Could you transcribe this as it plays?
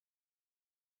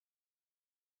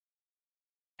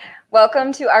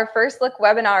Welcome to our first look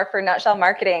webinar for Nutshell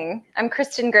Marketing. I'm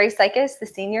Kristen Gray-Sykes, the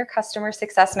Senior Customer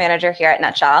Success Manager here at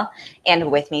Nutshell. And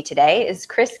with me today is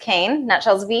Chris Cain,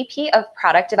 Nutshell's VP of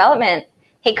Product Development.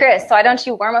 Hey, Chris, so why don't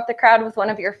you warm up the crowd with one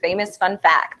of your famous fun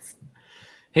facts?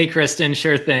 Hey, Kristen,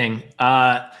 sure thing.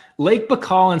 Lake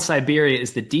Baikal in Siberia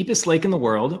is the deepest lake in the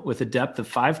world with a depth of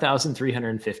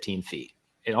 5,315 feet.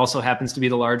 It also happens to be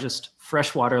the largest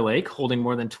freshwater lake, holding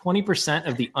more than 20%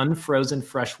 of the unfrozen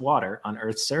fresh water on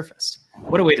Earth's surface.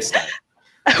 What a way to start.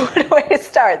 What a way to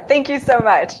start. Thank you so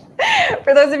much.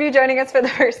 For those of you joining us for the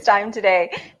first time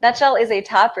today, Nutshell is a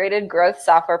top-rated growth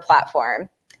software platform.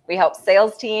 We help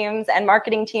sales teams and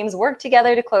marketing teams work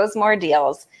together to close more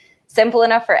deals. Simple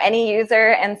enough for any user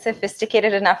and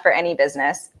sophisticated enough for any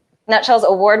business. Nutshell's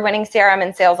award-winning CRM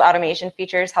and sales automation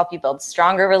features help you build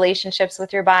stronger relationships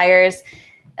with your buyers,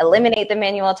 eliminate the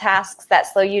manual tasks that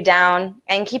slow you down,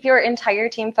 and keep your entire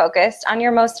team focused on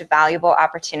your most valuable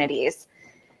opportunities.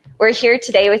 We're here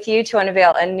today with you to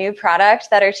unveil a new product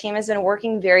that our team has been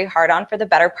working very hard on for the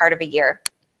better part of a year.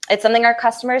 It's something our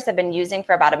customers have been using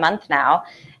for about a month now,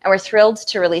 and we're thrilled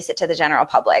to release it to the general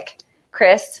public.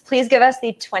 Chris, please give us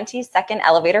the 20-second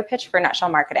elevator pitch for Nutshell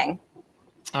Marketing.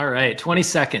 All right, 20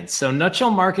 seconds. So Nutshell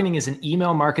Marketing is an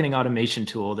email marketing automation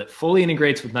tool that fully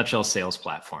integrates with Nutshell's sales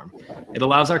platform. It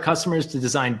allows our customers to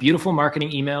design beautiful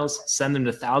marketing emails, send them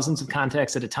to thousands of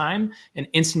contacts at a time, and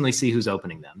instantly see who's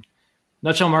opening them.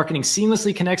 Nutshell Marketing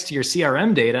seamlessly connects to your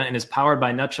CRM data and is powered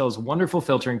by Nutshell's wonderful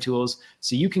filtering tools,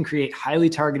 so you can create highly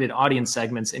targeted audience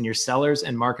segments and your sellers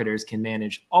and marketers can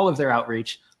manage all of their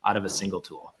outreach out of a single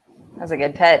tool. That's a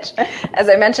good pitch. As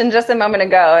I mentioned just a moment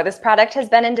ago, this product has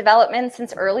been in development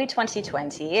since early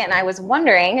 2020, and I was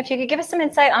wondering if you could give us some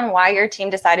insight on why your team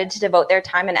decided to devote their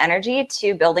time and energy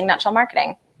to building Nutshell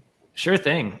Marketing. Sure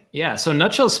thing. Yeah, so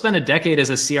Nutshell spent a decade as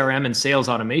a CRM and sales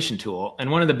automation tool,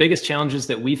 and one of the biggest challenges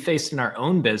that we faced in our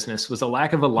own business was a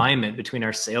lack of alignment between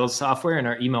our sales software and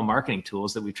our email marketing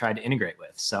tools that we tried to integrate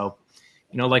with. So,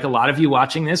 like a lot of you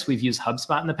watching this, we've used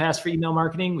HubSpot in the past for email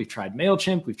marketing. We've tried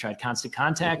MailChimp. We've tried Constant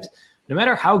Contact. No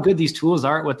matter how good these tools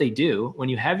are at what they do, when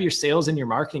you have your sales and your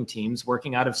marketing teams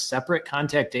working out of separate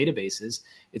contact databases,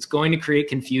 it's going to create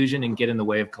confusion and get in the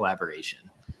way of collaboration.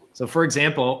 So for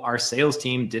example, our sales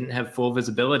team didn't have full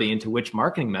visibility into which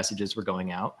marketing messages were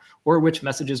going out or which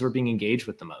messages were being engaged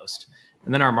with the most.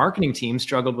 And then our marketing team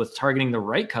struggled with targeting the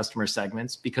right customer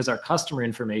segments because our customer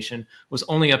information was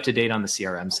only up to date on the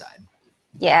CRM side.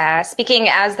 Yeah, speaking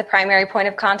as the primary point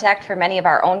of contact for many of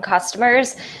our own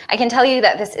customers, I can tell you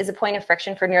that this is a point of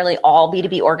friction for nearly all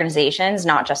B2B organizations,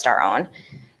 not just our own.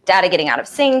 Data getting out of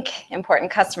sync,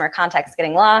 important customer contacts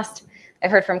getting lost. I've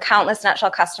heard from countless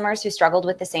Nutshell customers who struggled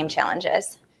with the same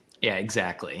challenges. Yeah,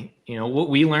 exactly. What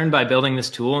we learned by building this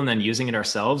tool and then using it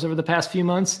ourselves over the past few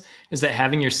months is that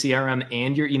having your CRM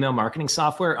and your email marketing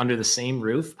software under the same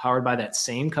roof, powered by that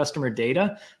same customer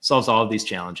data, solves all of these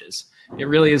challenges. It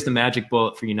really is the magic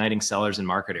bullet for uniting sellers and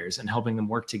marketers and helping them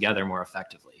work together more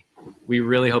effectively. We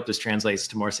really hope this translates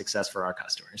to more success for our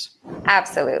customers.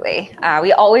 Absolutely.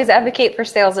 We always advocate for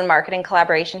sales and marketing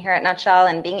collaboration here at Nutshell,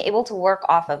 and being able to work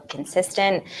off of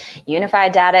consistent,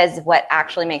 unified data is what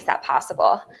actually makes that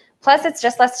possible. Plus, it's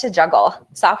just less to juggle.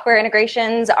 Software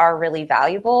integrations are really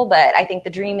valuable, but I think the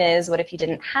dream is, what if you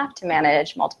didn't have to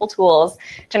manage multiple tools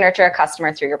to nurture a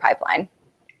customer through your pipeline?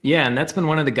 Yeah, and that's been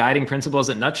one of the guiding principles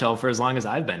at Nutshell for as long as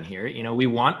I've been here. We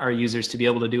want our users to be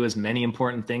able to do as many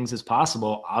important things as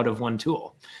possible out of one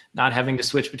tool. Not having to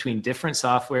switch between different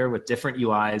software with different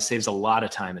UIs saves a lot of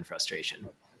time and frustration.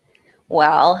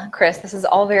 Well, Chris, this is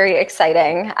all very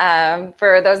exciting.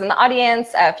 For those in the audience,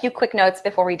 a few quick notes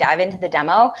before we dive into the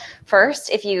demo. First,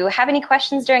 if you have any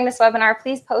questions during this webinar,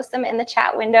 please post them in the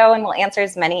chat window and we'll answer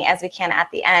as many as we can at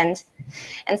the end.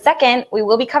 And second, we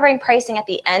will be covering pricing at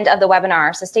the end of the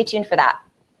webinar, so stay tuned for that.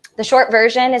 The short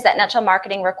version is that Nutshell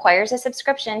Marketing requires a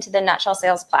subscription to the Nutshell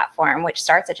Sales Platform, which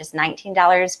starts at just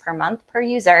 $19 per month per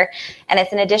user, and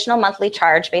it's an additional monthly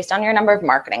charge based on your number of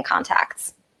marketing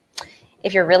contacts.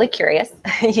 If you're really curious,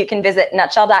 you can visit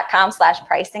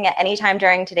nutshell.com/pricing at any time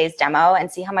during today's demo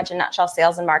and see how much a Nutshell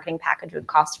sales and marketing package would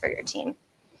cost for your team.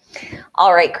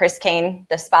 All right, Chris Cain,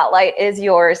 the spotlight is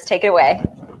yours. Take it away.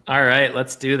 All right,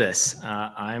 let's do this.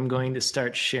 I'm going to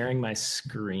start sharing my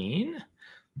screen.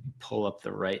 Pull up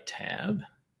the right tab.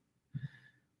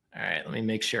 All right, let me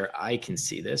make sure I can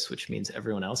see this, which means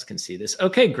everyone else can see this.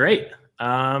 Okay, great.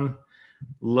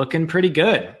 Looking pretty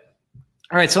good.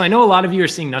 All right, so I know a lot of you are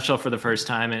seeing Nutshell for the first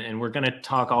time, and we're going to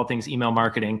talk all things email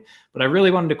marketing, but I really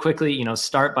wanted to quickly,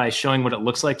 start by showing what it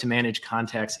looks like to manage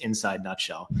contacts inside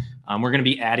Nutshell. We're going to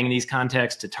be adding these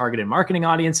contacts to targeted marketing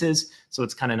audiences, so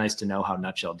it's kind of nice to know how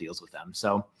Nutshell deals with them.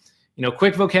 So,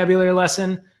 quick vocabulary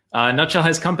lesson. Nutshell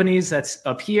has companies, that's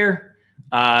up here.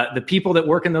 The people that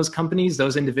work in those companies,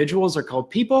 those individuals are called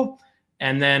people.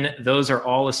 And then those are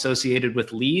all associated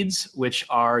with leads, which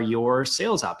are your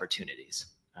sales opportunities.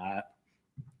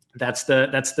 That's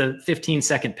the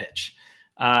 15-second pitch.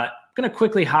 I'm going to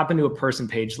quickly hop into a person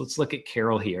page. Let's look at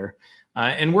Carol here.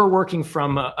 And we're working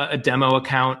from a demo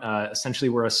account. Essentially,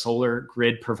 we're a solar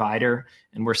grid provider,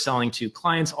 and we're selling to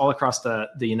clients all across the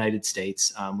United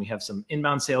States. We have some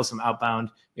inbound sales, some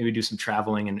outbound, maybe do some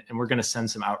traveling, and we're going to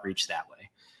send some outreach that way.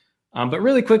 But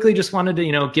really quickly, just wanted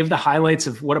to give the highlights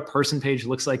of what a person page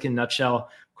looks like in Nutshell.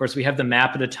 Of course, we have the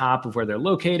map at the top of where they're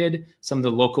located, some of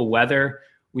the local weather.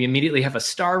 We immediately have a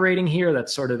star rating here.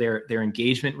 That's sort of their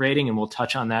engagement rating, and we'll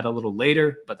touch on that a little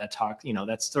later. But that's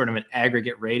sort of an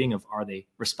aggregate rating of, are they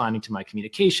responding to my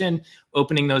communication,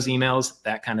 opening those emails,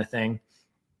 that kind of thing.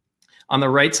 On the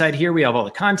right side here, we have all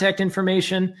the contact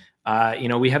information.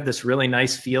 We have this really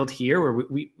nice field here where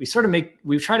we try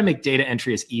to make data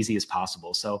entry as easy as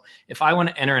possible. So if I want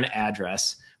to enter an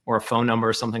address or a phone number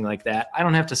or something like that, I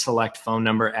don't have to select phone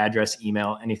number, address,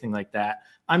 email, anything like that.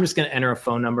 I'm just going to enter a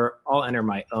phone number. I'll enter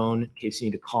my own in case you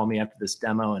need to call me after this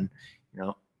demo and,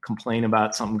 complain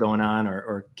about something going on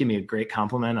or give me a great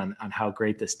compliment on how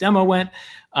great this demo went.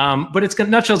 But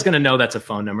Nutshell's going to know that's a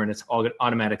phone number, and it's all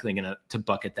automatically going to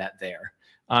bucket that there.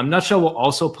 Nutshell will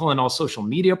also pull in all social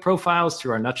media profiles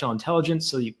through our Nutshell intelligence.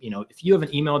 So, if you have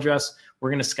an email address, we're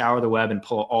going to scour the web and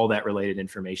pull all that related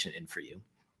information in for you.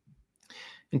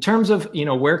 In terms of,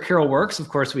 where Carol works, of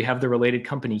course, we have the related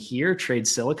company here, Trade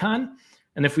Silicon.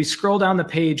 And if we scroll down the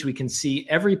page, we can see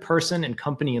every person and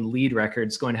company and lead record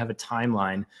is going to have a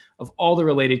timeline of all the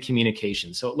related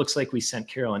communication. So it looks like we sent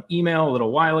Carol an email a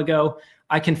little while ago.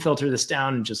 I can filter this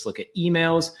down and just look at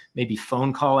emails, maybe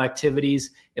phone call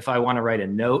activities. If I want to write a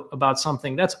note about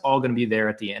something, that's all going to be there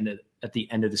at the end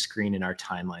of the screen in our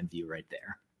timeline view right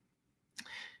there.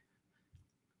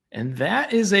 And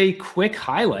that is a quick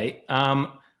highlight.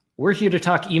 We're here to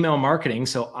talk email marketing,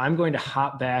 so I'm going to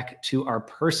hop back to our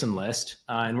person list,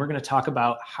 and we're going to talk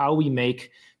about how we make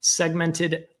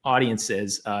segmented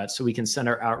audiences so we can send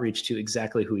our outreach to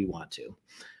exactly who we want to.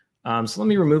 So let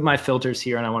me remove my filters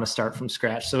here, and I want to start from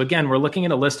scratch. So again, we're looking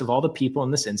at a list of all the people in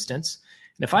this instance.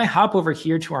 And if I hop over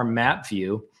here to our map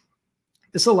view,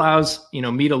 this allows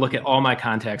me to look at all my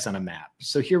contacts on a map.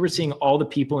 So here we're seeing all the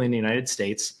people in the United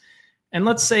States. And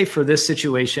let's say for this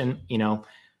situation,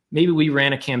 maybe we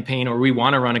ran a campaign, or we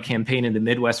want to run a campaign in the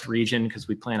Midwest region because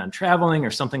we plan on traveling or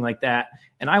something like that.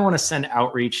 And I want to send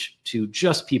outreach to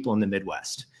just people in the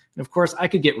Midwest. And of course, I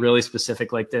could get really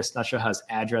specific like this. Nutshell has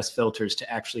address filters to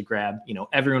actually grab,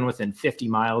 everyone within 50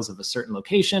 miles of a certain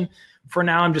location. For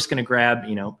now, I'm just going to grab,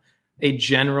 a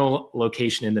general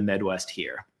location in the Midwest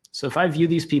here. So if I view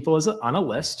these people as on a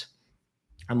list,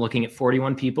 I'm looking at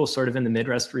 41 people sort of in the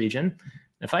Midwest region.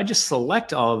 If I just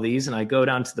select all of these and I go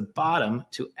down to the bottom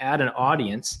to add an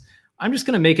audience, I'm just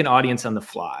going to make an audience on the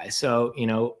fly. So,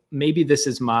 maybe this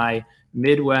is my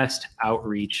Midwest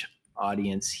outreach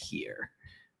audience here.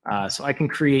 So I can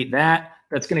create that.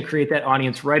 That's going to create that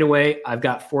audience right away. I've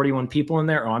got 41 people in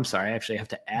there. Oh, I'm sorry. I actually have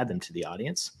to add them to the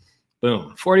audience.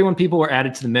 Boom. 41 people were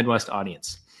added to the Midwest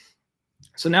audience.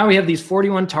 So now we have these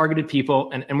 41 targeted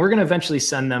people, and we're going to eventually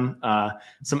send them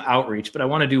some outreach, but I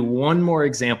want to do one more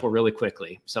example really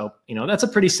quickly. So, that's a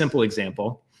pretty simple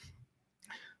example.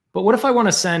 But what if I want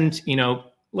to send,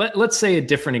 let's say a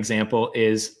different example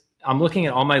is I'm looking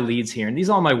at all my leads here, and these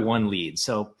are all my one leads.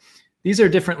 So these are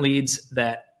different leads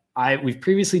that we've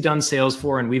previously done sales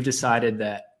for, and we've decided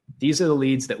that these are the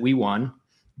leads that we won.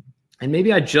 And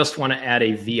maybe I just want to add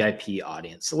a VIP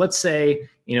audience. So let's say,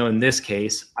 in this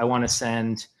case, I want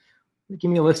to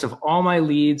give me a list of all my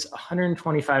leads,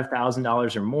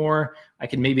 $125,000 or more. I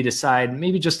could maybe decide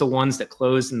maybe just the ones that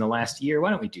closed in the last year. Why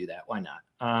don't we do that? Why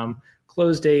not?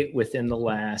 Close date within the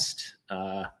last,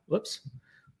 whoops,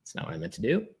 that's not what I meant to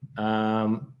do.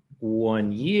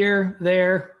 1 year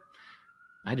there.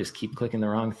 I just keep clicking the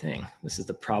wrong thing. This is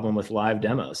the problem with live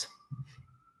demos.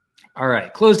 All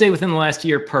right, close date within the last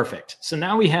year, perfect. So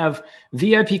now we have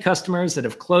VIP customers that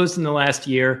have closed in the last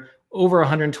year, over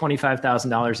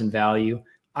 $125,000 in value.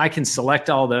 I can select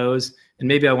all those, and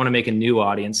maybe I want to make a new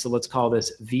audience. So let's call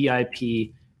this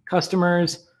VIP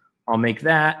customers. I'll make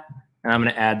that, and I'm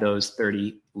going to add those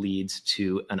 30 leads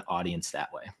to an audience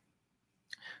that way.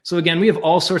 So again, we have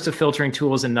all sorts of filtering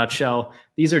tools in Nutshell.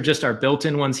 These are just our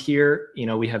built-in ones here.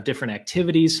 We have different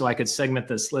activities, so I could segment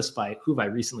this list by who have I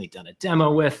recently done a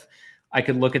demo with. I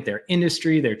could look at their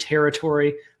industry, their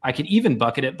territory. I could even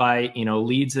bucket it by,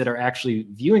 leads that are actually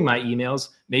viewing my emails.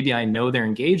 Maybe I know they're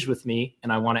engaged with me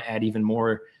and I want to add even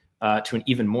more to an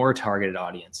even more targeted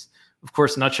audience. Of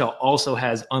course, Nutshell also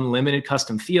has unlimited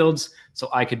custom fields, so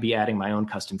I could be adding my own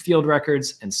custom field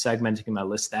records and segmenting my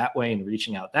list that way and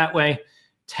reaching out that way.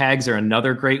 Tags are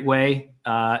another great way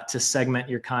to segment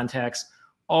your contacts.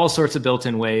 All sorts of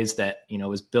built-in ways that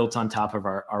is built on top of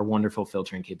our wonderful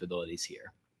filtering capabilities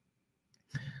here.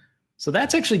 So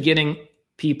that's actually getting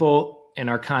people and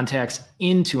our contacts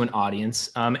into an audience,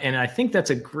 and I think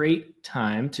that's a great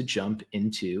time to jump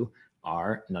into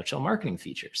our Nutshell marketing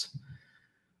features.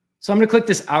 So I'm going to click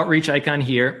this outreach icon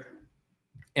here,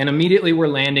 and immediately we're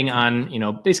landing on,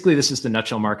 basically this is the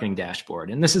Nutshell marketing dashboard.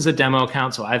 And this is a demo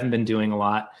account, so I haven't been doing a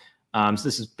lot. So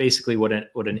this is basically what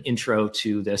an intro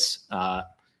to this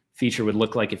feature would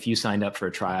look like if you signed up for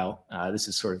a trial. This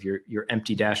is sort of your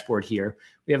empty dashboard here.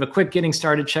 We have a quick getting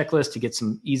started checklist to get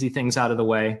some easy things out of the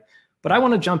way. But I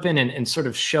want to jump in and sort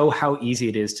of show how easy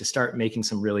it is to start making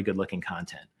some really good looking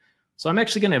content. So I'm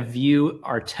actually going to view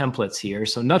our templates here.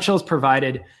 So Nutshell's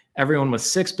provided everyone with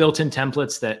 6 built-in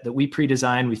templates that we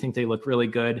pre-designed. We think they look really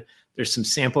good. There's some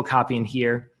sample copy in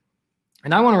here.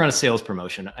 And I want to run a sales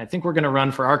promotion. I think we're going to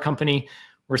run for our company.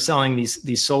 We're selling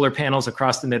these solar panels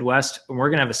across the Midwest, and we're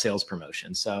going to have a sales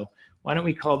promotion. So why don't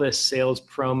we call this Sales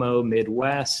Promo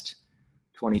Midwest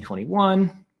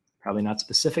 2021? Probably not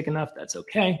specific enough. That's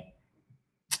okay.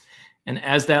 And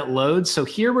as that loads, so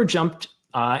here we're jumped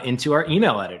into our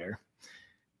email editor.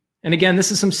 And again,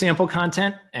 this is some sample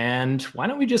content, and why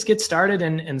don't we just get started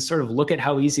and sort of look at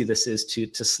how easy this is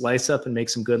to slice up and make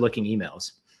some good looking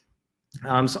emails. So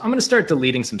I'm going to start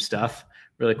deleting some stuff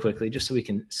really quickly, just so we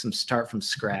can start from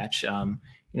scratch.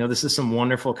 This is some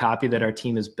wonderful copy that our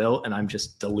team has built, and I'm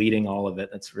just deleting all of it.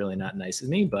 That's really not nice of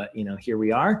me, but here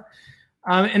we are.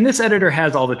 And this editor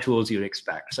has all the tools you'd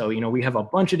expect. So, we have a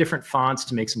bunch of different fonts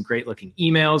to make some great looking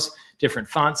emails, different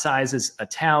font sizes,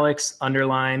 italics,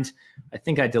 underlined. I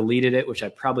think I deleted it, which I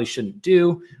probably shouldn't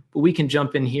do, but we can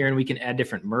jump in here and we can add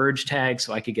different merge tags.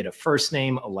 So I could get a first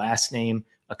name, a last name,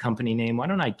 a company name. Why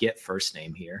don't I get first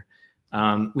name here?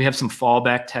 We have some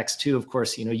fallback text too. Of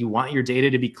course, you want your data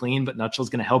to be clean, but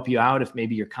Nutshell's going to help you out if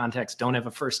maybe your contacts don't have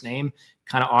a first name.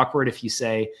 Kind of awkward if you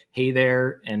say, hey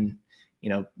there, and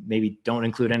maybe don't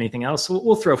include anything else. So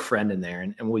we'll throw friend in there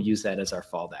and we'll use that as our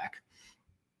fallback.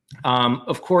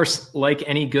 Of course, like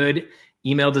any good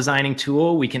email designing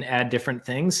tool, we can add different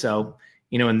things. So,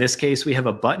 in this case, we have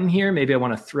a button here. Maybe I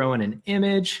want to throw in an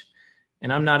image,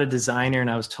 and I'm not a designer and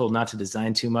I was told not to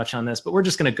design too much on this, but we're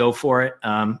just going to go for it.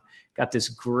 Got this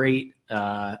great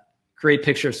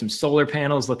picture of some solar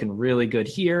panels looking really good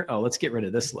here. Oh, let's get rid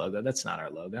of this logo. That's not our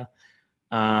logo.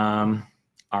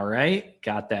 All right,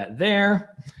 got that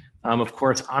there. Of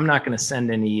course, I'm not going to send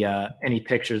any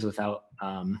pictures without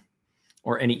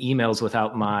or any emails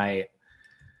without my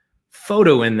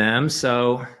photo in them.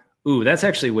 So, ooh, that's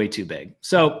actually way too big.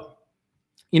 So,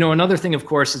 another thing, of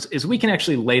course, is we can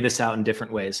actually lay this out in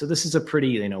different ways. So this is a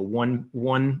pretty,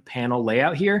 one panel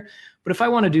layout here. But if I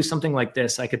want to do something like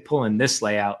this, I could pull in this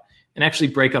layout and actually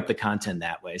break up the content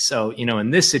that way. So, in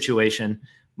this situation,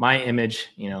 my image,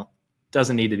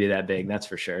 doesn't need to be that big, that's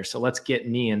for sure. So let's get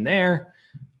me in there.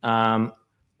 A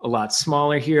lot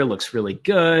smaller here, looks really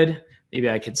good. Maybe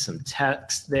I could some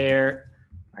text there.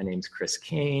 My name's Chris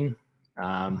Cain.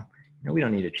 We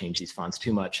don't need to change these fonts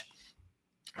too much.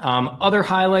 Other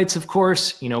highlights, of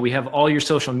course, we have all your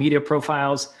social media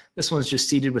profiles. This one's just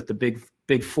seated with the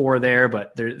big 4 there,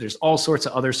 but there's all sorts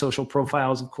of other social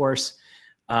profiles, of course.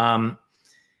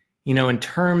 In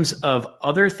terms of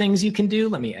other things you can do,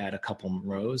 let me add a couple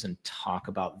rows and talk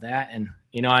about that. And,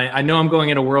 I know I'm going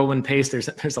at a whirlwind pace.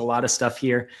 There's a lot of stuff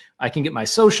here. I can get my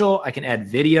social, I can add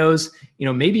videos.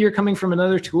 Maybe you're coming from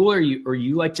another tool or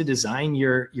you like to design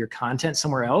your content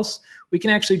somewhere else. We can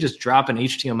actually just drop an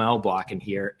HTML block in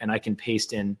here and I can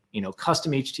paste in,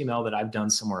 custom HTML that I've done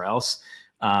somewhere else.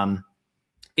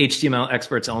 HTML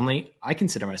experts only. I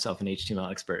consider myself an HTML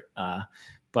expert,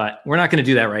 but we're not going to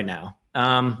do that right now.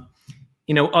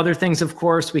 Other things, of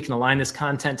course, we can align this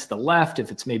content to the left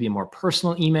if it's maybe a more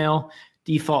personal email,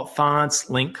 default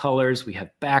fonts, link colors, we have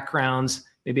backgrounds.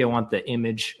 Maybe I want the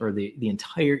image or the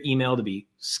entire email to be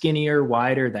skinnier,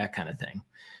 wider, that kind of thing.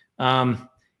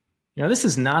 This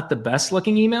is not the best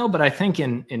looking email, but I think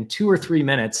in 2 or 3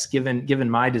 minutes, given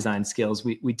my design skills,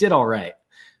 we did all right.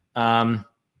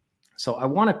 So I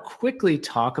want to quickly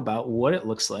talk about what it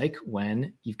looks like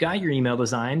when you've got your email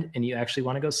designed and you actually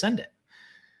want to go send it.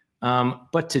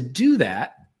 But to do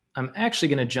that, I'm actually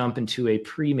going to jump into a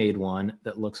pre-made one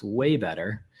that looks way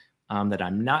better that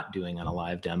I'm not doing on a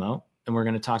live demo. And we're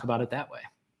going to talk about it that way.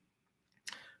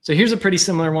 So here's a pretty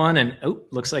similar one. And oh,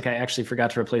 looks like I actually forgot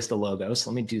to replace the logo. So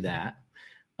let me do that.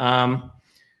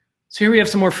 So here we have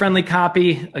some more friendly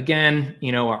copy. Again,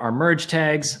 our merge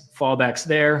tags, fallbacks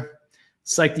there.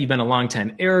 Psyched that you've been a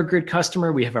long-time AeroGrid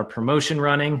customer. We have our promotion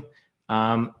running.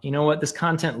 You know what? This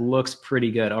content looks pretty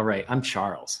good. All right, I'm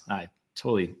Charles. I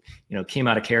totally, came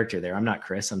out of character there. I'm not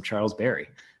Chris. I'm Charles Berry.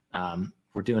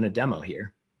 We're doing a demo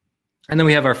here. And then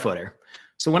we have our footer.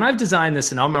 So when I've designed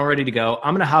this and I'm all ready to go,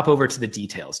 I'm going to hop over to the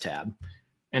details tab.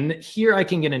 And here I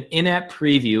can get an in-app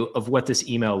preview of what this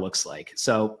email looks like.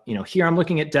 So, here I'm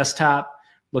looking at desktop,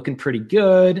 looking pretty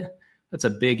good. That's a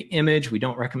big image. We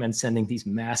don't recommend sending these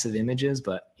massive images,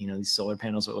 but these solar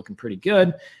panels are looking pretty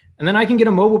good. And then I can get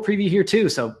a mobile preview here too.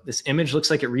 So this image looks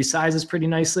like it resizes pretty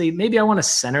nicely. Maybe I want to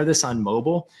center this on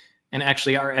mobile. And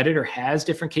actually our editor has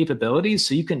different capabilities.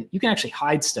 So you can actually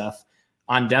hide stuff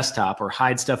on desktop or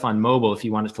hide stuff on mobile if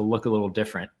you want it to look a little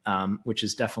different, which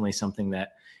is definitely something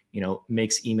that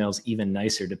makes emails even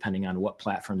nicer depending on what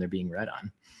platform they're being read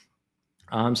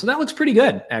on. So that looks pretty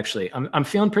good, actually. I'm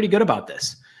feeling pretty good about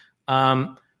this.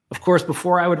 Of course,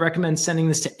 before I would recommend sending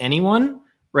this to anyone,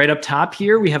 right up top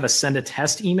here, we have a send a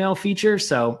test email feature.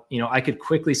 So, I could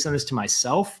quickly send this to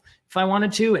myself if I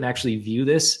wanted to and actually view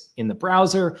this in the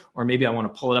browser, or maybe I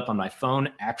want to pull it up on my phone,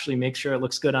 actually make sure it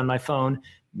looks good on my phone,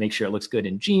 make sure it looks good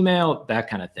in Gmail, that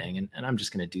kind of thing. And I'm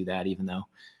just going to do that even though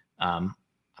I'm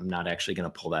not actually going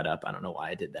to pull that up. I don't know why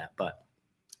I did that, but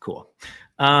cool.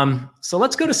 So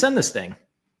let's go to send this thing.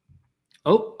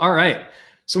 Oh, all right.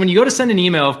 So when you go to send an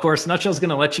email, of course, Nutshell is going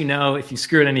to let you know if you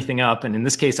screwed anything up. And in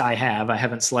this case, I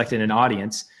haven't selected an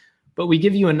audience, but we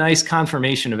give you a nice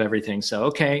confirmation of everything. So,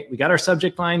 okay, we got our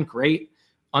subject line. Great.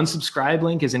 Unsubscribe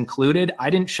link is included. I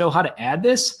didn't show how to add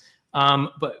this,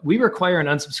 but we require an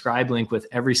unsubscribe link with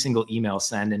every single email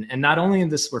send. And not only is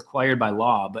this required by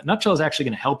law, but Nutshell is actually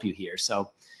going to help you here.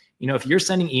 So, if you're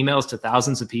sending emails to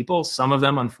thousands of people, some of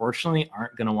them, unfortunately,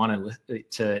 aren't going to want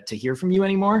to hear from you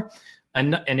anymore.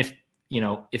 And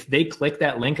if they click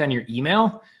that link on your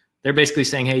email, they're basically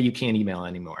saying, hey, you can't email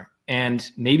anymore. And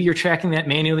maybe you're tracking that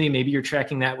manually. Maybe you're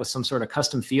tracking that with some sort of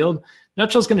custom field.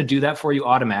 Nutshell's going to do that for you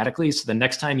automatically. So the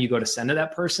next time you go to send to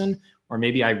that person, or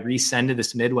maybe I resend to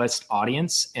this Midwest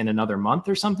audience in another month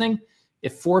or something,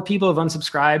 if 4 people have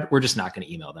unsubscribed, we're just not going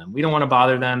to email them. We don't want to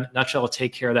bother them. Nutshell will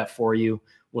take care of that for you.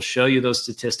 We'll show you those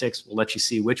statistics. We'll let you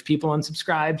see which people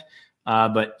unsubscribed,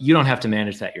 but you don't have to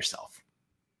manage that yourself.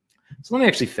 So let me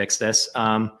actually fix this.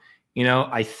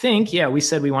 I think, we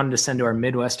said we wanted to send to our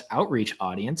Midwest outreach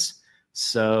audience.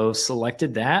 So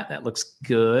selected that. That looks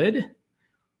good.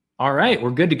 All right,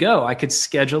 we're good to go. I could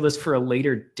schedule this for a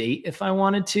later date if I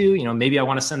wanted to. Maybe I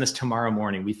want to send this tomorrow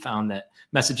morning. We found that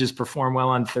messages perform well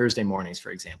on Thursday mornings,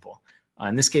 for example.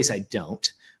 In this case, I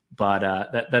don't, but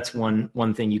that's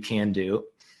one thing you can do.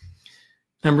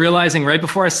 I'm realizing right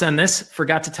before I send this,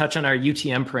 forgot to touch on our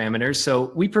UTM parameters.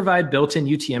 So we provide built-in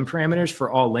UTM parameters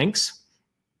for all links.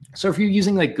 So if you're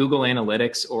using like Google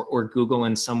Analytics or Google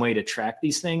in some way to track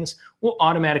these things, we'll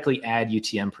automatically add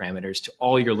UTM parameters to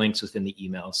all your links within the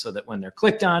email so that when they're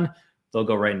clicked on, they'll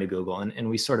go right into Google. And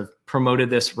we sort of promoted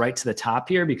this right to the top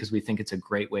here because we think it's a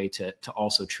great way to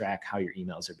also track how your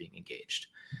emails are being engaged.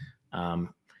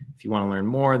 If you want to learn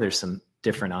more, there's some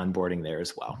different onboarding there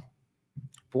as well.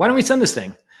 But why don't we send this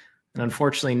thing? And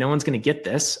unfortunately, no one's going to get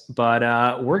this, but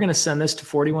we're going to send this to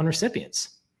 41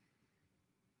 recipients.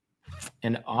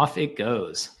 And off it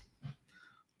goes.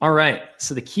 All right,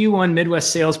 so the Q1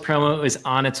 Midwest sales promo is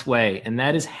on its way, and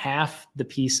that is half the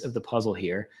piece of the puzzle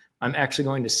here. I'm actually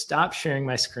going to stop sharing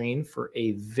my screen for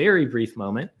a very brief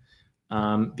moment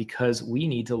because we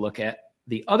need to look at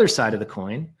the other side of the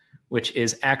coin, which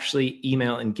is actually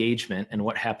email engagement and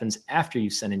what happens after you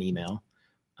send an email.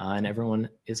 And everyone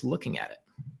is looking at it.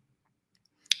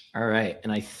 All right,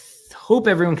 and I hope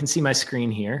everyone can see my screen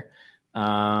here.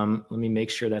 Let me make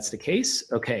sure that's the case.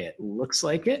 Okay, it looks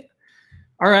like it.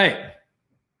 All right,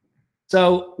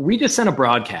 so we just sent a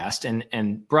broadcast,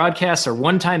 and broadcasts are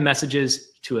one-time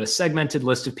messages to a segmented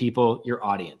list of people, your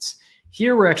audience.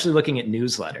 Here we're actually looking at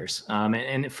newsletters.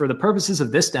 And for the purposes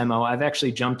of this demo, I've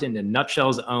actually jumped into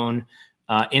Nutshell's own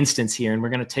instance here, and we're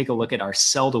gonna take a look at our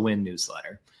Sell to Win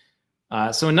newsletter.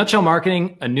 So in Nutshell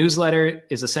Marketing, a newsletter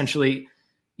is essentially,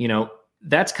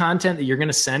 that's content that you're going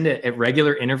to send at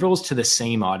regular intervals to the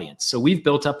same audience. So we've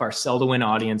built up our Sell to Win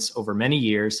audience over many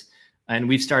years, and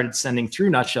we've started sending through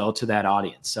Nutshell to that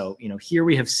audience. So, here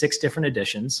we have 6 different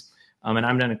editions, and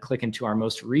I'm going to click into our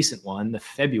most recent one, the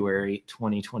February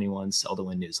 2021 Sell to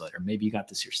Win newsletter. Maybe you got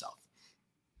this yourself.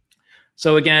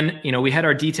 So again, we had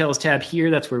our details tab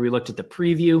here. That's where we looked at the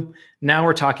preview. Now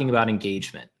we're talking about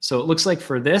engagement. So it looks like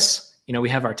for this, we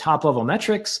have our top level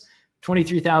metrics,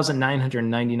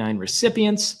 23,999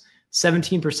 recipients,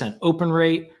 17% open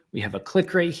rate. We have a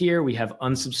click rate here. We have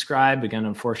unsubscribe. Again,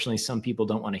 unfortunately, some people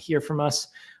don't want to hear from us.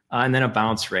 And then a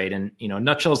bounce rate. And,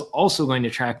 Nutshell is also going to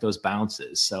track those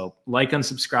bounces. So like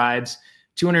unsubscribes,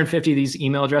 250 of these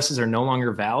email addresses are no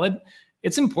longer valid.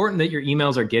 It's important that your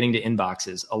emails are getting to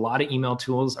inboxes. A lot of email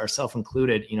tools, ourselves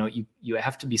included, you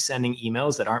have to be sending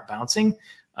emails that aren't bouncing.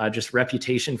 Just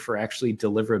reputation for actually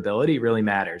deliverability really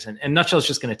matters. And Nutshell is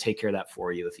just going to take care of that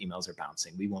for you if emails are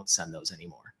bouncing. We won't send those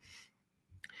anymore.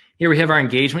 Here we have our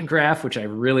engagement graph, which I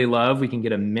really love. We can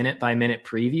get a minute-by-minute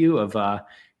preview of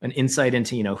an insight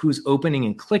into who's opening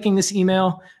and clicking this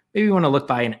email. Maybe we want to look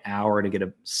by an hour to get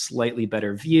a slightly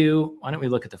better view. Why don't we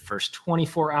look at the first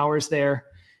 24 hours there?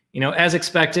 As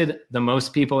expected, the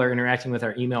most people are interacting with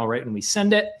our email right when we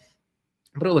send it,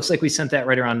 but it looks like we sent that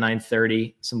right around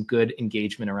 9:30, some good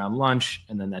engagement around lunch,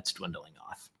 and then that's dwindling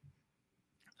off.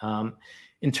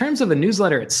 In terms of a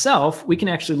newsletter itself, we can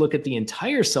actually look at the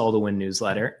entire Sell to Win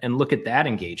newsletter and look at that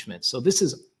engagement. So this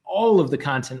is all of the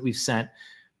content we've sent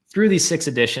through these 6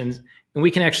 editions, and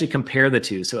we can actually compare the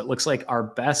two. So it looks like our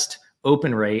best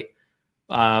open rate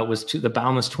was to the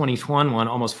Boundless 2021 one,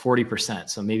 almost 40%.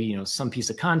 So maybe, some piece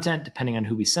of content, depending on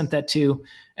who we sent that to,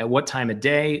 at what time of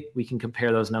day, we can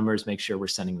compare those numbers, make sure we're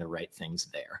sending the right things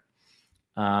there.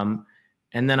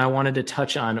 And then I wanted to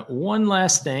touch on one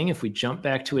last thing. If we jump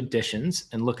back to editions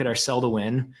and look at our Sell to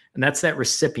Win, and that's that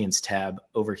recipients tab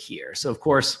over here. So of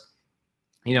course,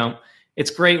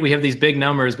 it's great. We have these big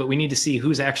numbers, but we need to see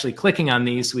who's actually clicking on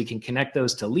these so we can connect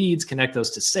those to leads, connect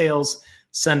those to sales,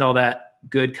 send all that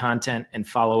good content, and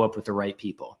follow up with the right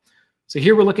people. So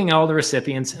here we're looking at all the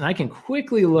recipients, and I can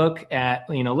quickly look at,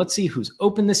 let's see who's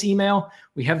opened this email.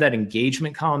 We have that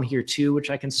engagement column here too, which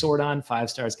I can sort on. 5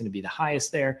 star is going to be the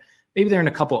highest there. Maybe they're in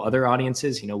a couple other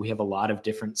audiences. We have a lot of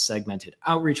different segmented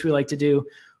outreach we like to do.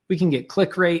 We can get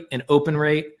click rate and open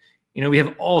rate. We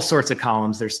have all sorts of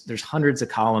columns. There's hundreds of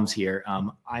columns here.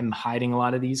 I'm hiding a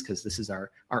lot of these because this is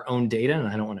our own data, and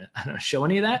I don't want to show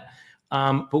any of that.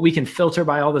 But we can filter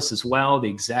by all this as well. The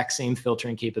exact same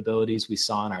filtering capabilities we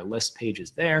saw on our list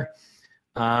pages there.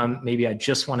 Maybe I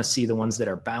just want to see the ones that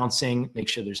are bouncing, make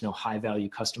sure there's no high value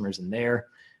customers in there.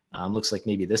 Looks like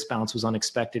maybe this bounce was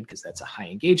unexpected because that's a high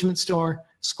engagement score,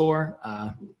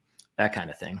 that kind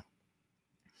of thing.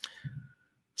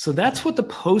 So that's what the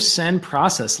post-send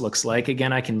process looks like.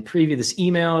 Again, I can preview this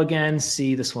email again,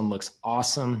 see this one looks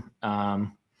awesome.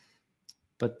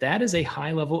 But that is a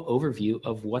high-level overview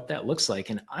of what that looks like.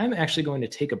 And I'm actually going to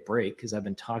take a break because I've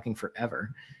been talking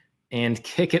forever and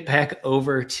kick it back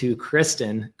over to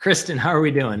Kristen. Kristen, how are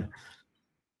we doing?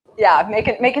 Yeah,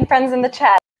 making friends in the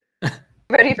chat.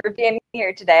 Everybody for being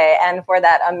here today and for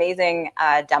that amazing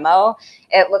demo.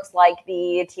 It looks like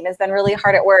the team has been really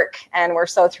hard at work, and we're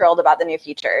so thrilled about the new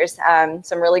features.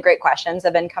 Some really great questions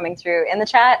have been coming through in the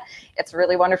chat. It's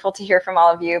really wonderful to hear from all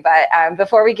of you. But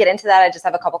before we get into that, I just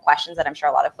have a couple questions that I'm sure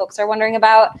a lot of folks are wondering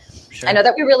about. Sure. I know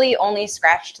that we really only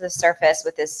scratched the surface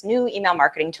with this new email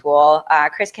marketing tool.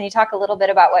 Chris, can you talk a little bit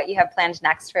about what you have planned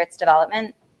next for its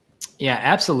development? Yeah,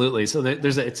 absolutely. So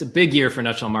it's a big year for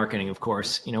Nutshell marketing, of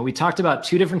course. We talked about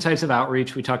 2 different types of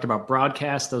outreach. We talked about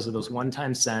broadcasts, those are those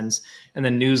one-time sends, and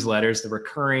then newsletters, the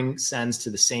recurring sends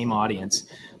to the same audience.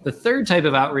 The third type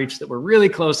of outreach that we're really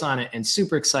close on it and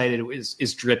super excited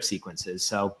is drip sequences.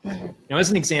 So, as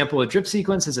an example, a drip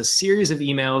sequence is a series of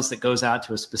emails that goes out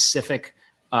to a specific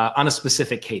on a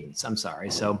specific cadence.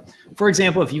 So, for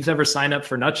example, if you've ever signed up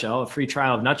for Nutshell, a free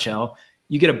trial of Nutshell,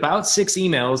 you get about 6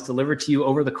 emails delivered to you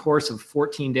over the course of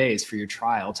 14 days for your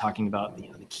trial, talking about the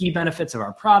key benefits of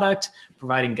our product,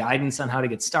 providing guidance on how to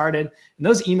get started. And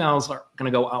those emails are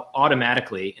going to go out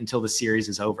automatically until the series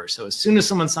is over. So as soon as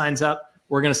someone signs up,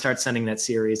 we're going to start sending that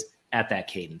series at that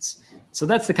cadence. So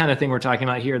that's the kind of thing we're talking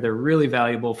about here. They're really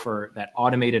valuable for that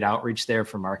automated outreach there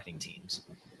for marketing teams.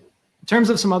 In terms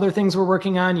of some other things we're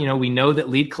working on, we know that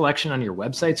lead collection on your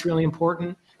website is really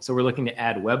important. So we're looking to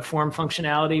add web form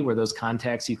functionality where those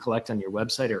contacts you collect on your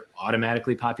website are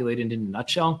automatically populated into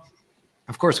Nutshell.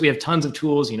 Of course, we have tons of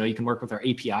tools. You can work with our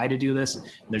API to do this. And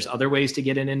there's other ways to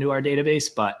get it into our database,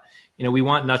 but we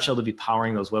want Nutshell to be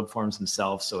powering those web forms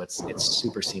themselves, so it's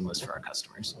super seamless for our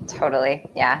customers. Totally.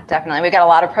 Yeah, definitely. We've got a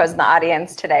lot of pros in the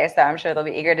audience today, so I'm sure they'll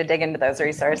be eager to dig into those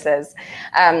resources.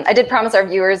 I did promise our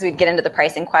viewers we'd get into the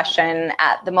pricing question.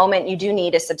 At the moment, you do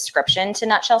need a subscription to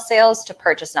Nutshell Sales to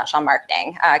purchase Nutshell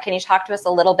Marketing. Can you talk to us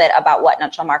a little bit about what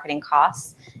Nutshell Marketing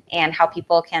costs and how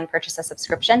people can purchase a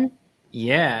subscription?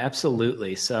 Yeah,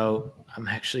 absolutely. So I'm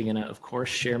actually going to, of course,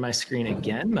 share my screen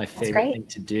again, my favorite thing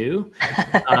to do.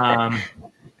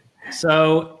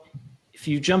 So if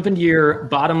you jump into your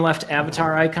bottom left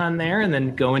avatar icon there and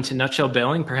then go into Nutshell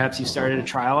Billing, perhaps you started a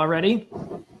trial already.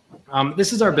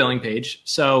 This is our billing page.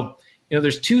 So,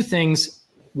 there's two things.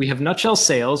 We have Nutshell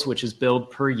Sales, which is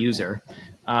billed per user.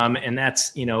 And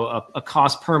that's, a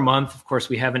cost per month. Of course,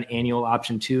 we have an annual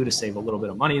option too to save a little bit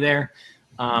of money there.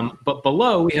 But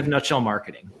below we have Nutshell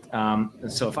Marketing.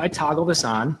 So if I toggle this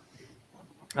on,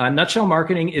 Nutshell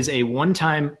Marketing is a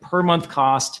one-time per month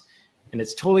cost, and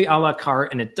it's totally a la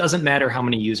carte, and it doesn't matter how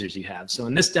many users you have. So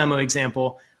in this demo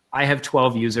example, I have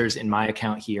 12 users in my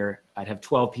account here. I'd have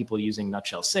 12 people using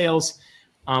Nutshell Sales.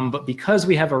 But because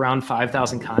we have around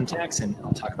 5,000 contacts, and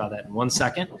I'll talk about that in 1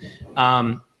 second,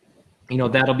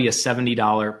 that'll be a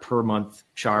 $70 per month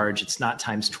charge. It's not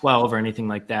times 12 or anything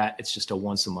like that. It's just a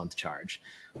once a month charge.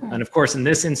 And of course, in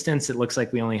this instance, it looks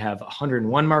like we only have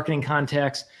 101 marketing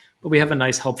contacts, but we have a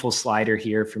nice helpful slider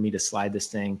here for me to slide this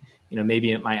thing.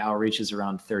 Maybe my outreach is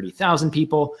around 30,000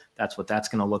 people. That's what that's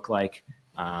going to look like,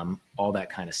 all that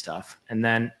kind of stuff. And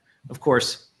then, of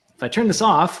course, if I turn this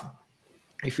off,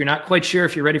 if you're not quite sure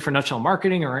if you're ready for Nutshell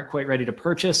Marketing or aren't quite ready to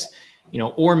purchase,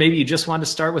 or maybe you just want to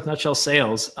start with Nutshell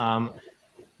Sales,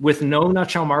 with no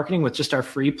Nutshell Marketing, with just our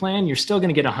free plan, you're still going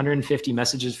to get 150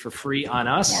 messages for free on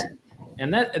us. Yeah.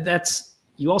 And that's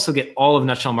you also get all of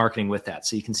Nutshell Marketing with that.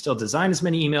 So you can still design as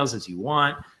many emails as you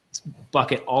want,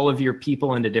 bucket all of your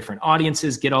people into different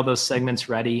audiences, get all those segments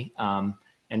ready,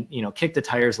 and kick the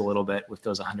tires a little bit with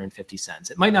those 150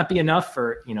 cents. It might not be enough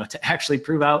for to actually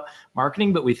prove out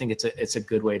marketing, but we think it's a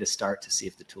good way to start to see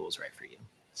if the tool is right for you.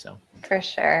 So for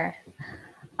sure.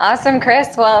 Awesome,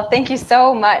 Chris. Well, thank you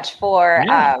so much for,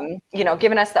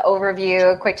 giving us the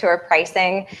overview, quick tour of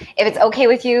pricing. If it's okay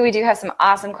with you, we do have some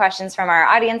awesome questions from our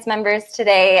audience members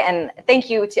today. And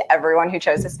thank you to everyone who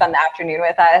chose to spend the afternoon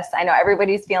with us. I know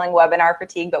everybody's feeling webinar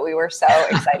fatigue, but we were so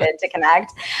excited to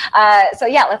connect. So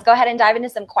yeah, let's go ahead and dive into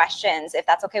some questions. If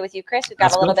that's okay with you, Chris, we've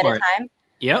got a little bit of time.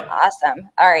 Yep. Awesome.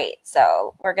 All right.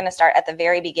 So we're going to start at the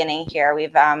very beginning here.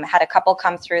 We've had a couple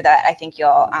come through that I think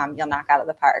you'll knock out of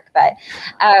the park. But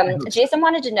Jason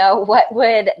wanted to know, what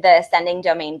would the sending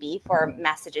domain be for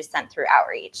messages sent through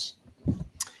outreach?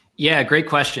 Yeah, great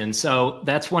question. So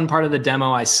that's one part of the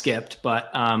demo I skipped.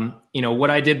 But what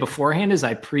I did beforehand is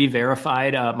I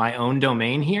pre-verified my own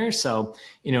domain here. So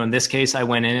in this case, I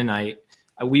went in and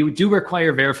we do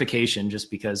require verification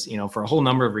just because, for a whole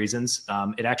number of reasons.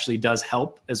 It actually does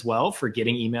help as well for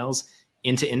getting emails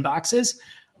into inboxes.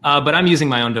 But I'm using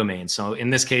my own domain. So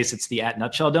in this case, it's the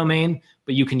 @Nutshell domain,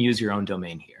 but you can use your own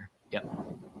domain here. Yep.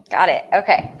 Got it.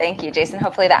 Okay. Thank you, Jason.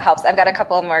 Hopefully that helps. I've got a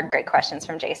couple of more great questions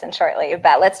from Jason shortly,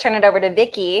 but let's turn it over to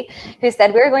Vicky, who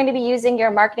said we're going to be using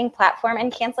your marketing platform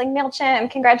and canceling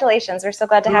MailChimp. Congratulations. We're so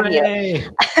glad to have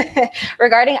you.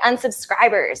 Regarding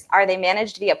unsubscribers, are they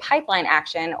managed via pipeline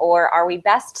action, or are we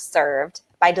best served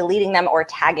by deleting them or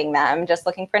tagging them? Just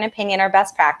looking for an opinion or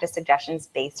best practice suggestions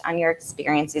based on your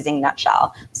experience using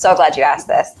Nutshell. So glad you asked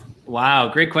this. Wow,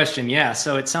 great question. Yeah,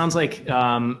 so it sounds like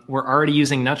we're already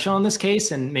using Nutshell in this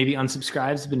case, and maybe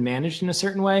unsubscribes have been managed in a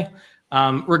certain way.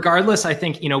 Regardless, I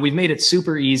think we've made it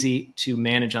super easy to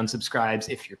manage unsubscribes.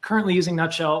 If you're currently using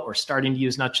Nutshell or starting to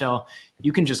use Nutshell,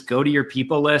 you can just go to your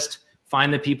people list,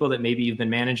 find the people that maybe you've been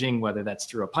managing, whether that's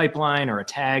through a pipeline or a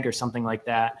tag or something like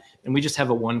that, and we just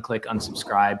have a one-click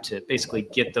unsubscribe to basically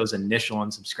get those initial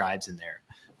unsubscribes in there.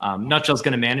 Nutshell's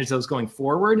going to manage those going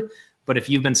forward, but if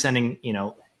you've been sending,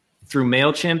 through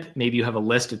MailChimp, maybe you have a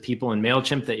list of people in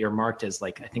MailChimp that you're marked as,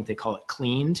 I think they call it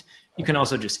cleaned. You can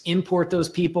also just import those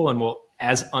people and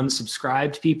as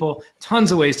unsubscribed people,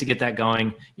 tons of ways to get that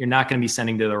going. You're not going to be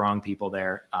sending to the wrong people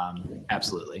there.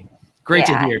 Absolutely. Great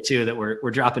to hear too that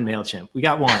we're dropping MailChimp. We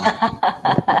got one.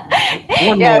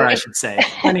 One more, I should say.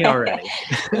 Plenty already.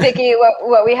 Vicky,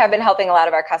 what we have been helping a lot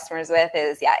of our customers with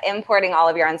is importing all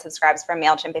of your unsubscribes from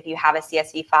MailChimp. If you have a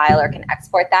CSV file or can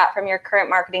export that from your current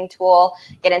marketing tool,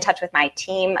 get in touch with my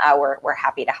team. We're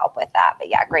happy to help with that. But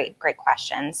yeah, great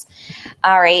questions.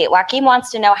 All right, Joaquin wants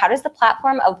to know, how does the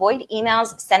platform avoid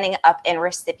emails sending up in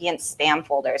recipient spam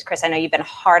folders? Chris, I know you've been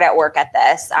hard at work at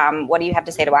this. What do you have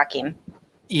to say to Joaquin?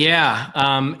 Yeah,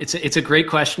 it's a great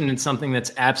question and something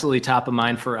that's absolutely top of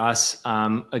mind for us.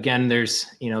 Again, there's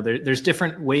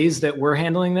different ways that we're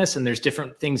handling this, and there's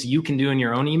different things you can do in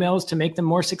your own emails to make them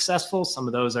more successful. Some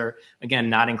of those are, again,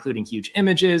 not including huge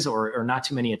images or not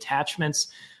too many attachments.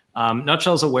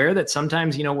 Nutshell's aware that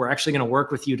sometimes, we're actually going to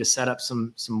work with you to set up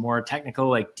some more technical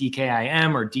like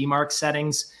DKIM or DMARC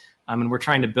settings. And we're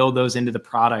trying to build those into the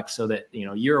product so that,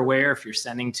 you're aware if you're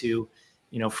sending to,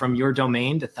 from your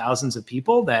domain to thousands of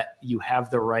people, that you have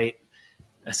the right,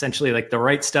 essentially the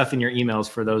right stuff in your emails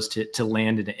for those to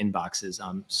land into inboxes.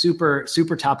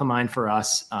 Super top of mind for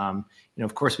us.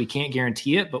 Of course we can't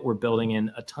guarantee it, but we're building in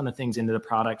a ton of things into the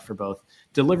product for both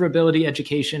deliverability,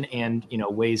 education, and,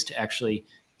 ways to actually,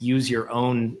 use your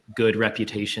own good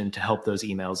reputation to help those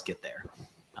emails get there.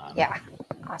 Yeah,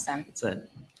 awesome.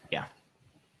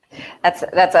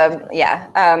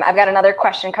 I've got another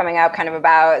question coming up kind of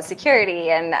about security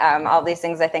and all these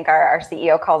things. I think our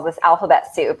CEO calls this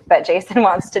alphabet soup, but Jason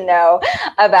wants to know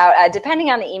about, depending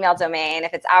on the email domain,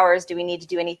 if it's ours, do we need to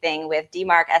do anything with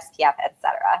DMARC, SPF,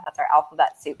 etc.? That's our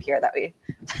alphabet soup here that we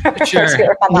Sure.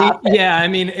 Yeah, I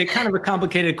mean, it's kind of a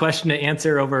complicated question to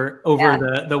answer over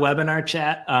the webinar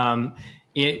chat.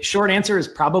 Short answer is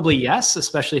probably yes,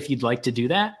 especially if you'd like to do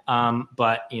that.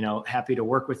 But, happy to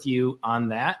work with you on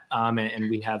that. And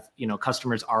we have,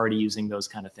 customers already using those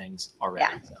kind of things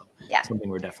already. So something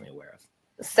we're definitely aware of.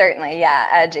 Certainly.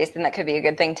 Yeah. Jason, that could be a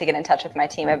good thing to get in touch with my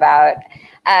team about.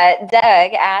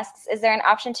 Doug asks, is there an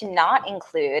option to not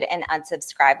include an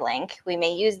unsubscribe link? We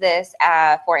may use this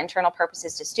for internal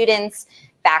purposes to students,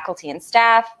 faculty, and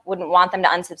staff. Wouldn't want them to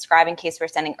unsubscribe in case we're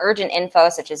sending urgent info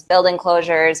such as building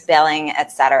closures, billing,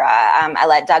 etc. I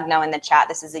let Doug know in the chat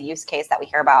this is a use case that we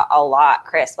hear about a lot.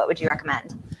 Chris, what would you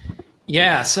recommend?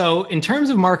 Yeah, so in terms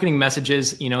of marketing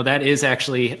messages, that is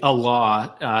actually a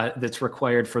law that's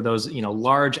required for those,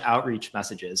 large outreach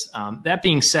messages. That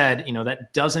being said,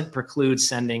 that doesn't preclude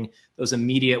sending those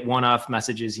immediate one-off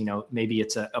messages. Maybe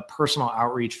it's a personal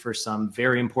outreach for some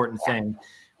very important thing.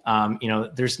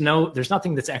 There's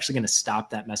nothing that's actually going to stop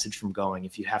that message from going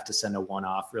if you have to send a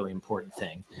one-off really important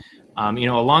thing.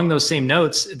 Along those same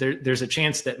notes, there's a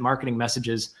chance that marketing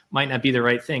messages might not be the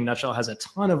right thing. Nutshell has a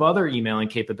ton of other emailing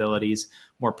capabilities,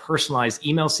 more personalized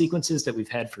email sequences that we've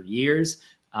had for years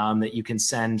that you can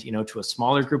send, to a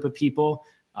smaller group of people.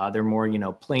 They're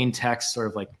more, plain text, sort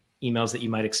of like emails that you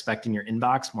might expect in your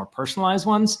inbox, more personalized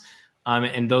ones.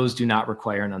 And those do not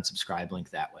require an unsubscribe link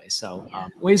that way. So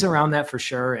ways around that for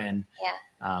sure. And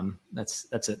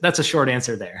that's a short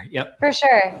answer there. Yep. For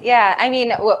sure. Yeah. I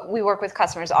mean, we work with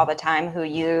customers all the time who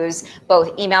use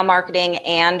both email marketing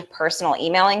and personal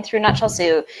emailing through Nutshell.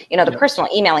 So, the personal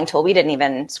emailing tool, we didn't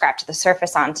even scratch the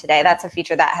surface on today. That's a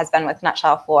feature that has been with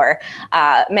Nutshell for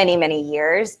many, many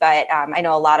years. But I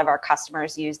know a lot of our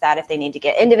customers use that if they need to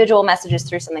get individual messages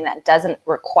through something that doesn't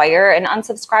require an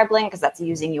unsubscribe link, because that's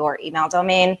using your email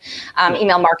domain.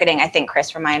 Email marketing, I think, Chris,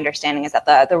 from my understanding, is that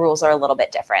the rules are a little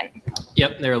bit different.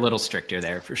 Yep. They're a little stricter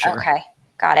there for sure. Okay,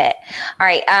 got it. All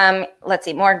right, let's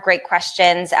see, more great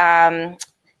questions.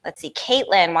 Let's see,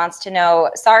 Caitlin wants to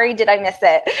know, sorry, did I miss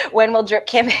it? When will drip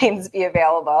campaigns be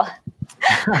available?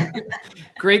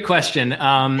 Great question.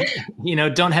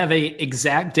 Don't have a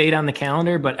exact date on the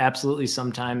calendar, but absolutely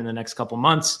sometime in the next couple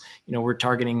months. We're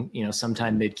targeting,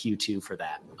 sometime mid Q2 for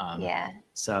that.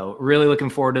 So really looking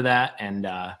forward to that. And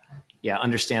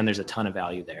understand there's a ton of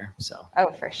value there. So.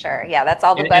 Oh, for sure. Yeah, that's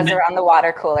all the buzz around the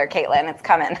water cooler, Caitlin. It's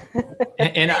coming.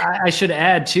 And I should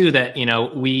add too that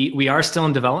we are still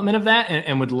in development of that,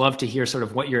 and would love to hear sort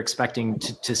of what you're expecting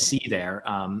to see there.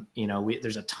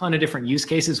 There's a ton of different use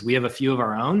cases. We have a few of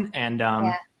our own, and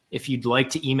if you'd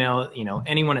like to email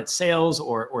anyone at sales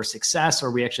or success, or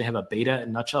we actually have a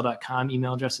beta@nutshell.com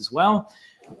email address as well.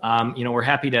 We're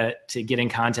happy to get in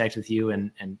contact with you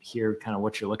and hear kind of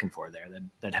what you're looking for there.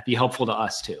 That'd be helpful to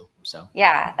us too. So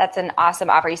yeah, that's an awesome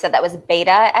offer. You said that was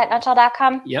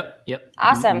beta@nutshell.com? Yep.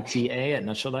 Awesome.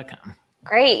 beta@nutshell.com.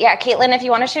 Great. Yeah, Caitlin, if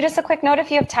you want to shoot us a quick note, if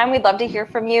you have time, we'd love to hear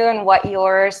from you and what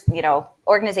your,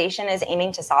 organization is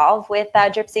aiming to solve with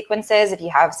drip sequences. If you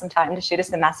have some time to shoot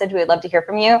us a message, we'd love to hear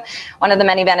from you. One of the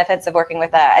many benefits of working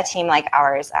with a team like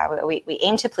ours, we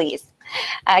aim to please.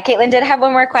 Caitlin did have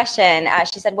one more question.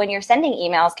 She said, when you're sending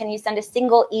emails, can you send a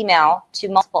single email to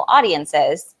multiple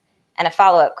audiences? And a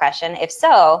follow-up question, if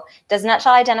so, does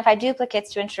Nutshell identify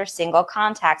duplicates to ensure single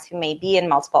contacts who may be in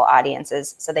multiple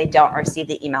audiences so they don't receive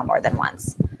the email more than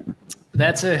once?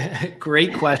 That's a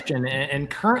great question. And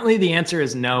currently the answer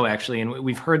is no, actually. And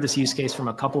we've heard this use case from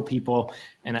a couple people,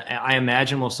 and I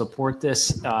imagine we'll support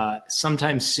this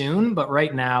sometime soon. But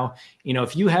right now,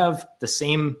 if you have the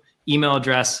same email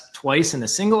address twice in a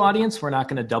single audience, we're not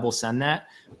going to double send that.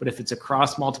 But if it's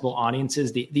across multiple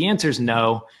audiences, the answer is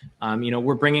no.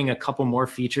 We're bringing a couple more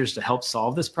features to help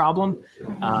solve this problem.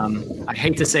 I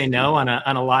hate to say no on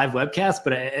a live webcast,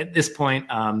 but at this point,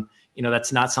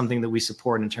 that's not something that we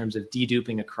support in terms of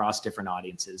deduping across different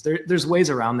audiences. There's ways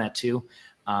around that too,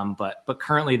 but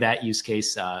currently that use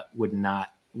case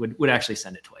would actually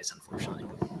send it twice, unfortunately.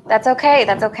 That's okay.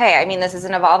 That's okay. I mean, this is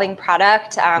an evolving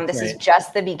product. This is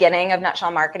just the beginning of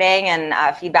Nutshell Marketing, and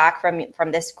feedback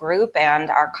from this group and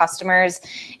our customers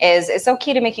is so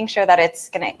key to making sure that it's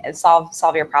going to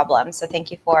solve your problem. So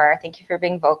thank you for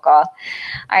being vocal. All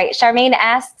right, Charmaine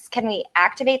asks, can we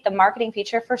activate the marketing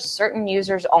feature for certain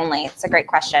users only? It's a great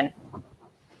question.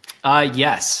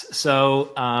 Yes.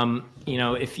 So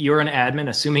if you're an admin,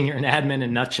 assuming you're an admin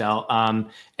in Nutshell,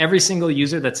 every single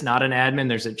user that's not an admin,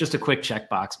 there's just a quick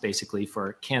checkbox basically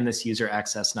for, can this user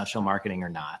access Nutshell marketing or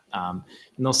not? And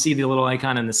they'll see the little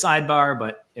icon in the sidebar,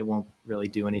 but it won't really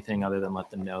do anything other than let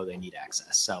them know they need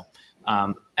access. So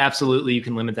absolutely, you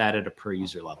can limit that at a per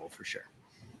user level for sure.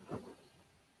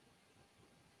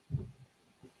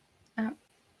 Oh,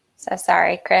 so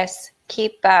sorry, Chris.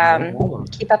 Keep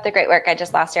up the great work. I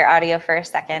just lost your audio for a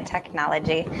second.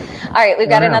 Technology. All right, we've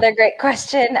got another great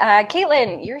question.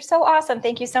 Caitlin, you're so awesome.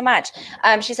 Thank you so much.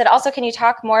 She said, also, can you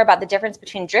talk more about the difference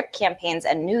between drip campaigns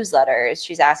and newsletters?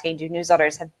 She's asking, do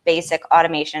newsletters have basic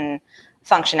automation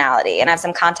functionality? And I have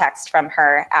some context from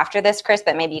her after this, Chris,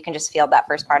 but maybe you can just field that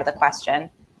first part of the question.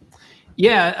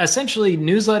 Yeah, essentially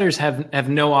newsletters have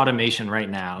no automation right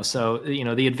now. So,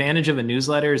 the advantage of a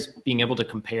newsletter is being able to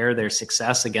compare their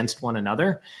success against one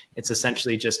another. It's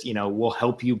essentially just, we'll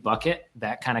help you bucket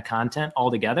that kind of content all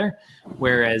together.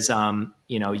 Whereas,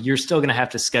 you're still going to have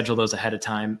to schedule those ahead of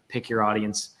time, pick your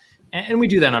audience. And we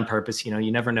do that on purpose.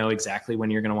 You never know exactly when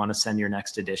you're going to want to send your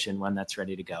next edition, when that's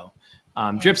ready to go.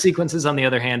 Drip sequences, on the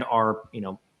other hand, are,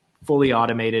 fully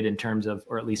automated in terms of,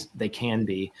 or at least they can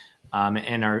be.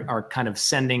 And are kind of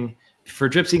sending for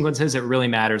drip sequences. It really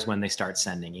matters when they start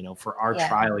sending, for our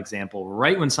trial example,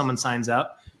 right when someone signs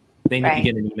up, they need to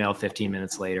get an email 15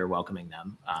 minutes later welcoming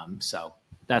them. So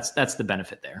that's the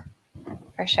benefit there.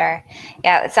 For sure.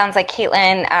 Yeah, it sounds like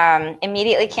Caitlin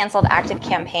immediately canceled Active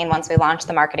Campaign once we launched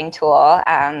the marketing tool.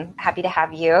 Happy to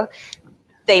have you.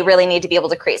 They really need to be able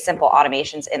to create simple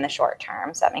automations in the short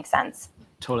term. So that makes sense.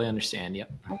 Totally understand.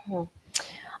 Yep. Mm-hmm.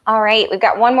 All right, we've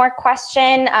got one more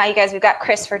question. You guys, we've got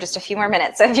Chris for just a few more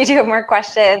minutes. So if you do have more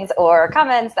questions or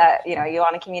comments that you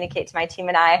want to communicate to my team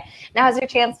and I, now is your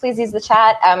chance. Please use the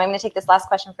chat. I'm going to take this last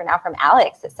question for now from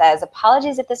Alex. It says,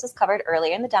 apologies if this was covered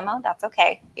earlier in the demo. That's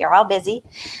okay. You're all busy.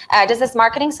 Does this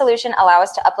marketing solution allow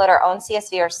us to upload our own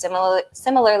CSV or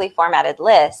similarly formatted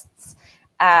lists?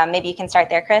 Maybe you can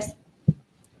start there, Chris.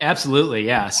 Absolutely,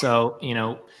 yeah. So,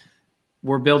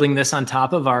 we're building this on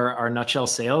top of our Nutshell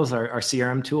Sales, our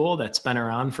CRM tool that's been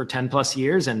around for 10 plus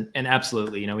years. And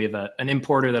absolutely, we have an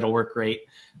importer that'll work great.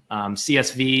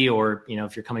 CSV, or,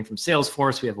 if you're coming from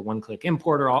Salesforce, we have a one-click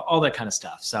importer, all that kind of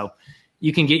stuff. So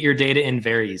you can get your data in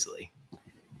very easily.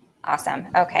 Awesome.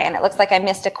 Okay. And it looks like I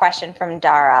missed a question from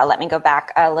Dara. Let me go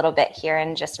back a little bit here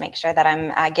and just make sure that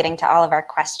I'm getting to all of our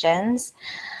questions.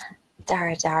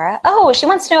 Dara. Oh, she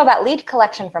wants to know about lead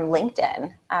collection from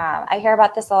LinkedIn. I hear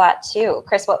about this a lot too.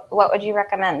 Chris, what would you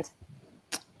recommend?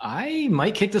 I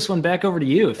might kick this one back over to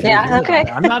you. If yeah, okay.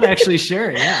 I'm not actually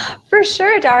sure. Yeah. For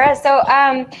sure, Dara. So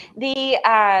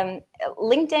the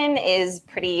LinkedIn is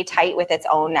pretty tight with its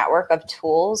own network of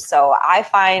tools. So I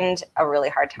find a really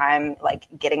hard time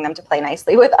getting them to play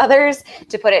nicely with others,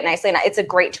 to put it nicely. And it's a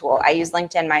great tool. I use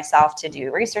LinkedIn myself to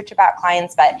do research about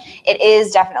clients, but it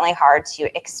is definitely hard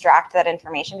to extract that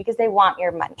information because they want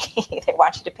your money. They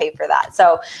want you to pay for that.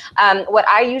 So what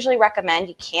I usually recommend,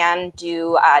 you can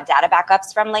do data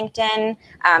backups from LinkedIn.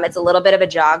 It's a little bit of a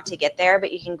jog to get there,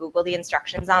 but you can Google the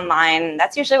instructions online.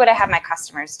 That's usually what I have my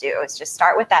customers do, is just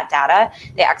start with that data.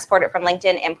 They export it from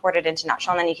LinkedIn, import it into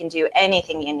Nutshell, and then you can do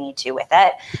anything you need to with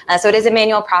it. So it is a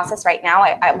manual process right now.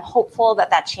 I'm hopeful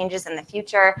that changes in the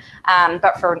future.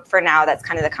 But for now, that's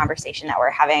kind of the conversation that we're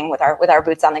having with our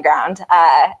boots on the ground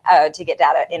to get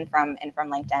data in from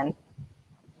LinkedIn.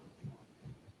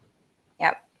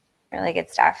 Yep, really good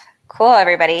stuff. Cool,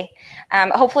 everybody.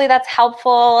 Hopefully that's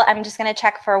helpful. I'm just going to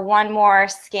check for one more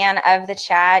scan of the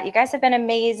chat. You guys have been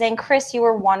amazing. Chris, you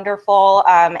were wonderful.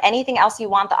 Anything else you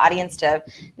want the audience to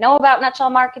know about Nutshell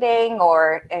Marketing,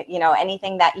 or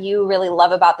anything that you really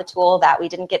love about the tool that we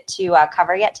didn't get to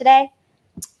cover yet today?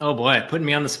 Oh boy, putting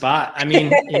me on the spot. I mean,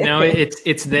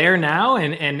 it's there now,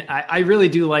 and I really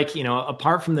do like,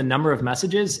 apart from the number of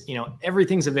messages,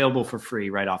 everything's available for free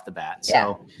right off the bat.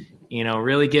 So,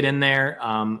 really get in there.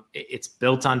 It's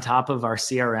built on top of our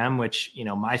CRM, which,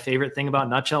 my favorite thing about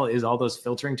Nutshell is all those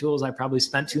filtering tools I probably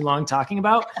spent too long talking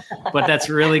about, but that's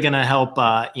really going to help,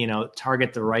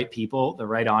 target the right people, the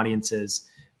right audiences.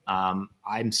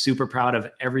 I'm super proud of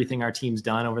everything our team's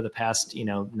done over the past,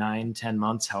 9-10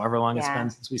 months, however long it's been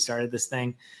since we started this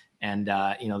thing. And,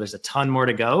 there's a ton more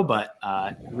to go, but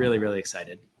really, really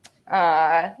excited.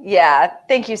 Yeah,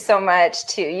 thank you so much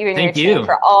to you and Thank your team you.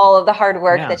 for all of the hard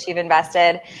work that you've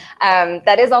invested.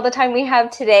 That is all the time we have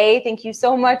today. Thank you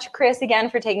so much, Chris, again,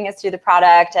 for taking us through the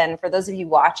product. And for those of you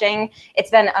watching,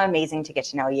 it's been amazing to get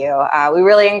to know you. We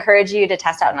really encourage you to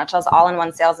test out Nutshell's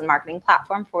all-in-one sales and marketing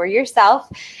platform for yourself.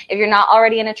 If you're not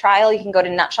already in a trial, you can go to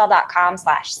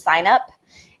nutshell.com/signup.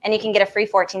 and you can get a free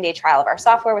 14-day trial of our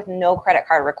software with no credit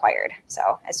card required.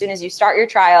 So as soon as you start your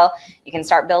trial, you can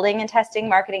start building and testing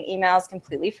marketing emails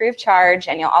completely free of charge,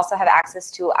 and you'll also have access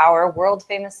to our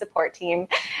world-famous support team.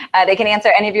 They can answer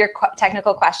any of your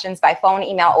technical questions by phone,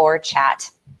 email, or chat.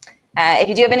 If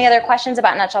you do have any other questions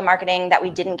about Nutshell Marketing that we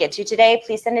didn't get to today,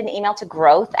 please send an email to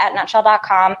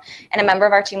growth@nutshell.com, and a member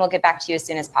of our team will get back to you as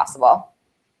soon as possible.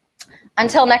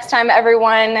 Until next time,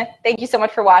 everyone, thank you so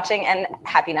much for watching, and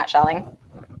happy nutshelling.